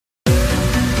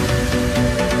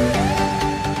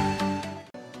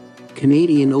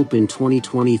Canadian Open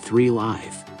 2023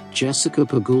 Live, Jessica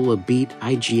Pegula beat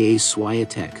Iga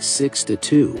Swiatek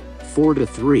 6-2,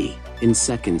 4-3, in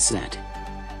second set.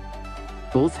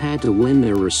 Both had to win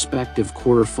their respective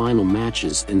quarterfinal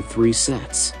matches in 3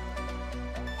 sets.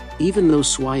 Even though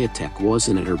Swiatek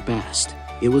wasn't at her best,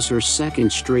 it was her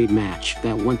second straight match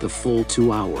that went the full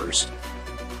 2 hours.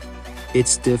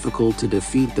 It's difficult to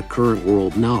defeat the current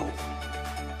world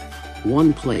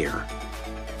 #1 player.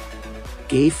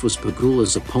 Gaiff was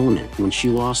Pegula's opponent when she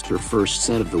lost her first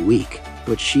set of the week,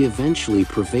 but she eventually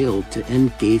prevailed to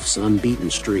end Gaiff's unbeaten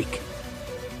streak.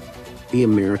 The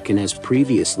American has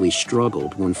previously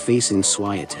struggled when facing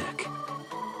Swiatek.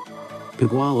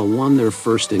 Peguala won their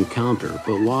first encounter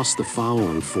but lost the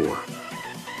following 4.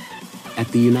 At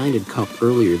the United Cup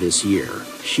earlier this year,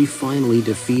 she finally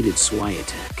defeated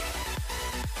Swiatek.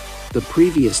 The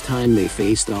previous time they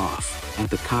faced off, at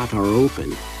the Qatar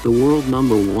Open, the world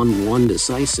 #1 won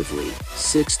decisively,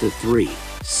 6-3,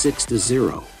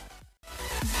 6-0.